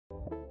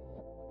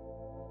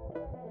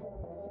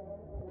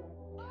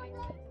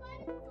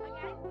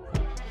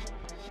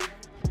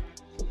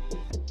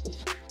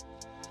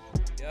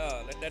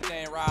that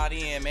thing right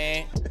in,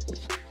 man.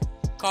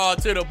 Call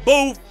to the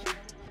booth.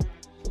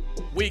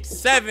 Week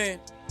 7.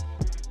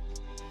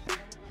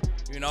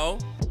 You know?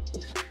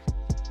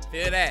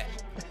 Feel that.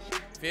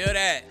 Feel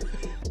that.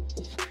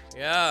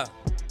 Yeah.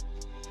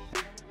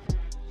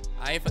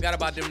 I ain't forgot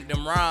about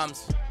them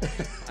rhymes.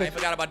 I ain't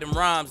forgot about them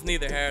rhymes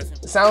neither,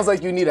 Harrison. Sounds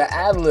like you need an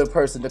ad-lib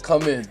person to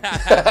come in.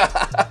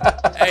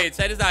 Hey,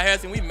 check this out,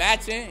 Harrison. We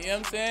matching, you know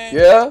what I'm saying?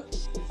 Yeah?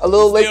 A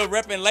little Still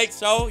repping Lake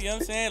Show, you know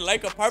what I'm saying?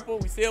 Lake of Purple,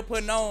 we still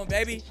putting on,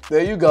 baby.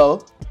 There you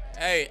go.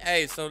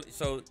 Hey, so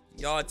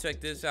y'all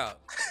check this out.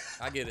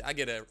 I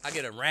get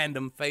a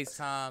random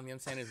FaceTime, you know what I'm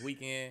saying, this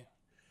weekend.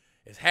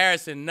 It's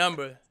Harrison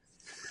number,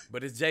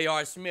 but it's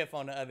J.R. Smith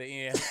on the other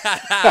end.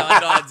 My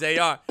dog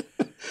J.R.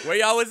 Where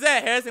y'all was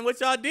at, Harrison? What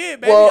y'all did,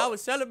 baby? Well, y'all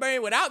was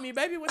celebrating without me,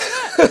 baby.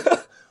 What's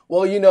up?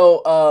 Well, you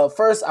know,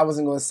 first I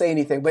wasn't going to say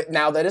anything, but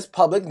now that it's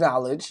public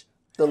knowledge,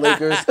 the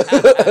Lakers,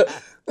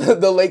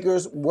 the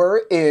Lakers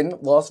were in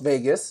Las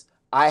Vegas.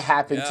 I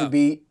happened to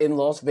be in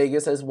Las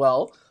Vegas as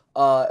well.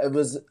 It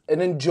was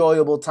an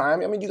enjoyable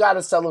time. I mean, you got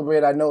to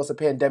celebrate. I know it's a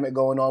pandemic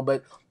going on,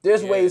 but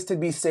there's ways to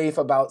be safe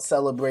about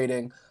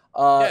celebrating.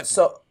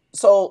 So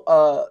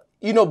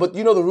you know, but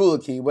you know the rule,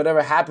 Aqib.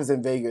 Whatever happens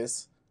in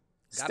Vegas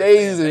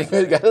stays in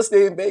Vegas. Gotta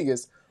stay in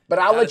Vegas. But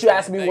I'll let you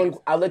ask me one.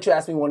 I'll let you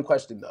ask me one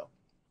question though.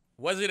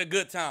 Was it a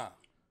good time?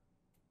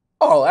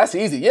 Oh, that's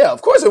easy. Yeah,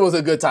 of course it was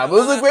a good time. It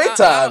was a great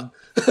time.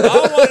 I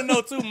don't want to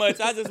know too much.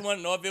 I just want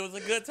to know if it was a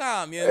good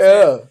time. You know what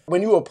I'm saying?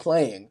 When you were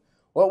playing,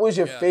 what was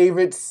your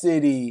favorite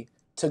city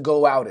to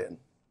go out in?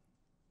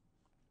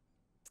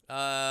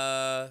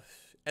 At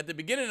the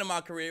beginning of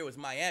my career, it was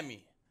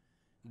Miami.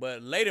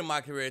 But later in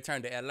my career, it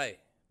turned to L.A.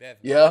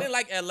 Definitely. Yeah. I didn't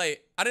like L.A.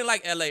 I didn't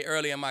like L.A.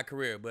 early in my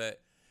career, but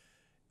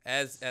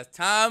as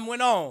time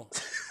went on,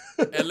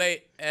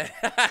 L.A.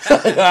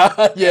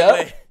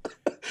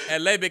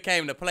 L.A.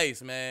 became the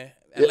place, man.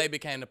 L.A.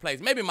 became the place.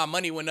 Maybe my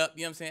money went up,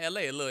 you know what I'm saying?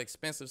 L.A. a little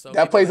expensive, so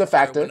that plays a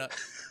factor.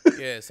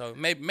 Yeah, so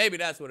maybe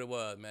that's what it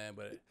was, man.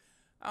 But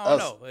I don't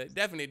know. But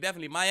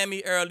definitely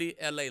Miami early,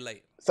 L.A.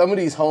 late. Some of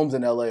these homes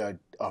in L.A.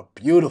 are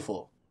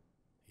beautiful,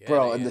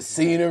 bro, and the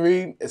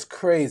scenery is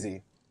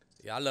crazy.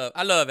 Yeah,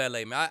 I love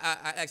L.A., man.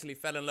 I actually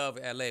fell in love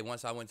with L.A.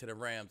 once I went to the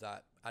Rams.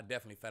 I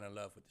definitely fell in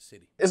love with the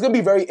city. It's going to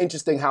be very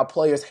interesting how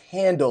players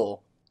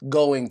handle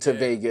going to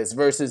Vegas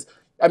versus,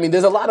 I mean,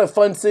 there's a lot of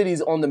fun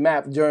cities on the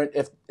map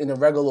in a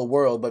regular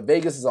world, but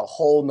Vegas is a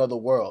whole nother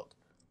world.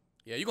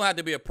 Yeah, you're going to have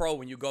to be a pro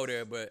when you go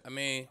there, but, I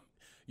mean,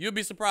 you'll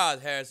be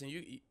surprised, Harrison.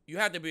 You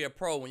have to be a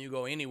pro when you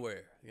go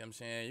anywhere. You know what I'm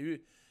saying?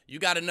 You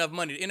got enough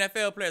money. The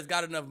NFL players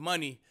got enough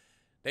money.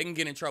 They can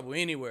get in trouble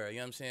anywhere. You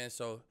know what I'm saying?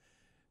 So,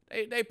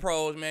 they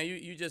pros, man.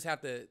 You just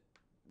have to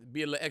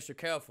be a little extra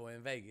careful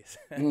in Vegas.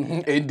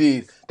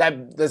 Indeed.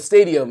 The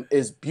stadium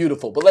is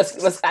beautiful. But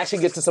let's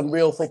actually get to some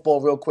real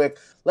football real quick.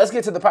 Let's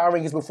get to the power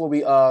rankings before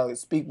we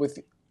speak with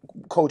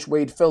Coach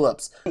Wade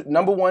Phillips.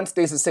 Number 1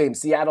 stays the same.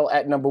 Seattle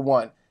at number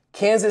 1.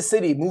 Kansas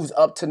City moves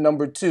up to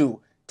number 2.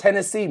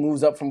 Tennessee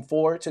moves up from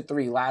 4 to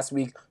 3. Last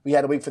week, we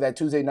had to wait for that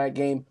Tuesday night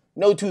game.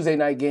 No Tuesday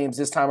night games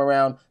this time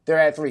around. They're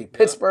at 3.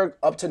 Pittsburgh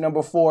up to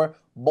number 4.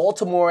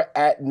 Baltimore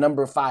at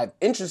number 5.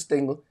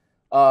 Interesting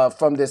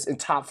from this in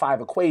top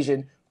 5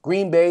 equation.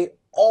 Green Bay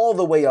all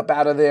the way up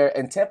out of there.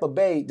 And Tampa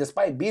Bay,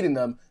 despite beating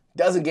them,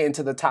 doesn't get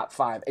into the top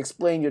 5.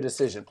 Explain your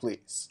decision,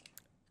 please.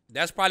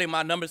 That's probably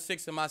my number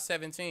 6 and my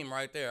 7 team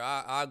right there.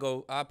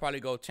 I'll probably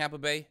go Tampa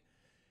Bay.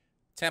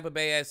 Tampa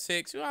Bay at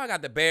 6. You know, I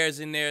got the Bears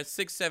in there,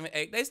 6, 7,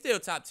 8. They still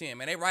top 10,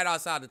 man. They right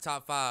outside the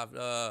top 5.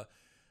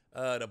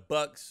 The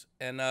Bucks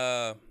and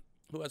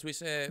who else we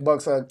said?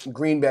 Bucks,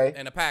 Green Bay.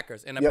 And the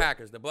Packers. And the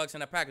Packers. The Bucks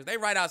and the Packers. They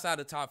right outside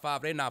the top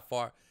 5. They not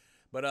far.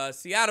 But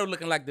Seattle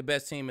looking like the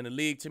best team in the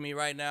league to me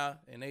right now.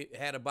 And they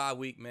had a bye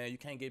week, man. You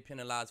can't get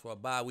penalized for a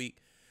bye week.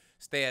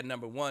 Stay at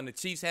number 1. The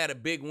Chiefs had a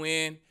big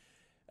win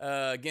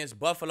against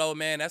Buffalo,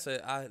 man. That's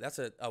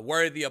a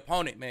worthy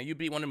opponent, man. You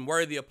beat one of them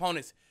worthy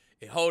opponents.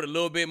 It hold a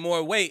little bit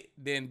more weight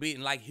than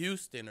beating like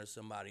Houston or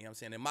somebody, you know what I'm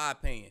saying, in my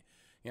opinion.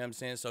 You know what I'm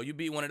saying? So you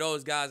beat one of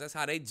those guys. That's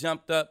how they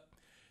jumped up.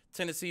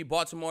 Tennessee,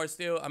 Baltimore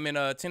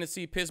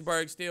Tennessee,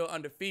 Pittsburgh still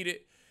undefeated.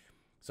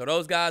 So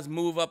those guys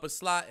move up a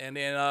slot. And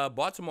then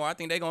Baltimore, I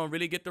think they're going to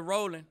really get the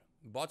rolling.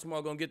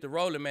 Baltimore going to get the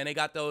rolling, man. They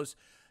got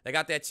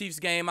that Chiefs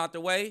game out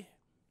the way.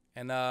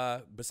 And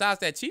besides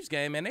that Chiefs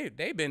game, man,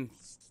 they've been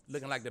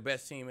looking like the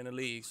best team in the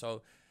league.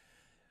 So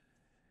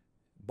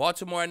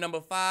Baltimore at number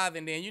 5.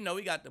 And then, you know,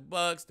 we got the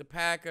Bucks, the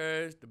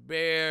Packers, the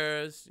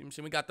Bears. You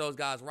know, we got those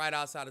guys right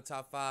outside the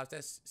top 5.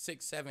 That's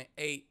 6, 7,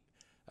 8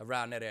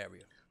 around that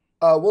area.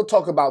 We'll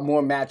talk about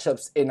more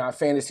matchups in our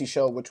fantasy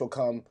show, which will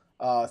come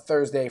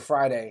Thursday,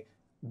 Friday.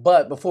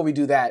 But before we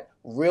do that,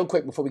 real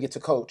quick before we get to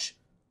Coach,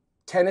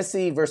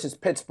 Tennessee versus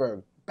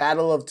Pittsburgh,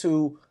 battle of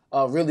 2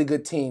 really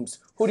good teams.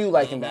 Who do you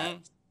like in that?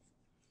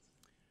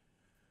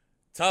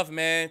 Tough,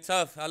 man,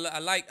 tough. I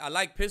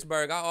like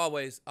Pittsburgh. I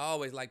always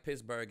like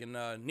Pittsburgh,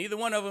 and neither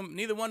one of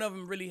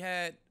them really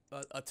had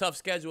a tough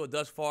schedule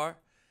thus far.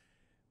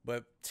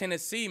 But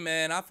Tennessee,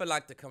 man, I feel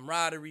like the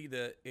camaraderie,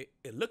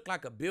 it looked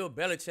like a Bill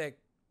Belichick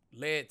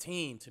led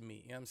team to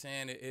me. You know what I'm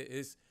saying?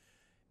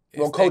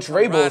 Well, Coach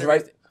Vrabel's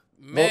right.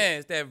 Man,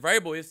 it's that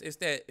Vrabel. It's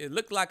that it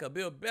looked like a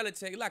Bill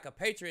Belichick, like a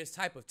Patriots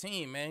type of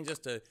team, man.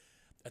 Just the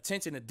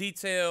attention to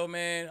detail,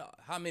 man.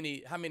 How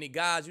many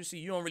guys you see,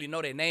 you don't really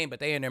know their name, but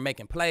they in there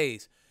making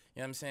plays.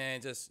 You know what I'm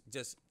saying?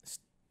 Just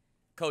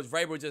Coach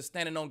Vrabel just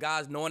standing on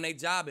guys knowing their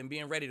job and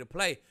being ready to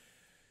play.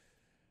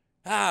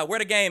 Where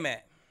the game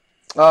at?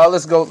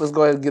 Let's go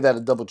ahead and give that a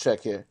double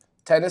check here.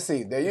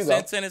 Tennessee, there you go.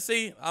 In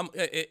Tennessee,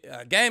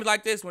 games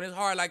like this, when it's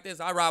hard like this,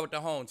 I ride with the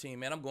home team,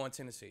 man. I'm going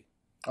Tennessee.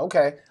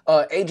 Okay.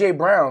 A.J.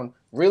 Brown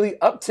really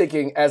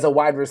upticking as a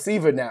wide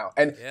receiver now.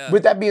 And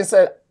with that being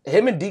said,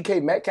 him and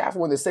DK Metcalf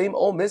were on the same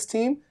Ole Miss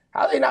team.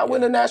 How they not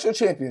win a national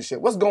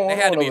championship? What's going on?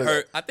 They had to be over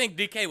hurt. there? I think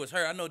DK was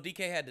hurt. I know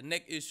DK had the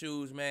neck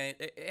issues, man.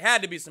 It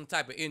had to be some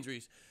type of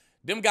injuries.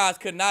 Them guys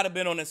could not have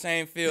been on the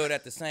same field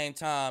at the same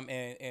time,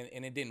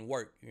 and it didn't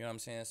work. You know what I'm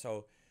saying?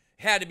 So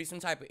it had to be some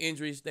type of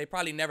injuries. They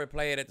probably never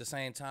played at the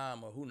same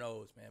time, or who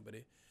knows, man. But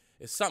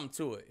it's something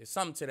to it. It's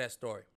something to that story.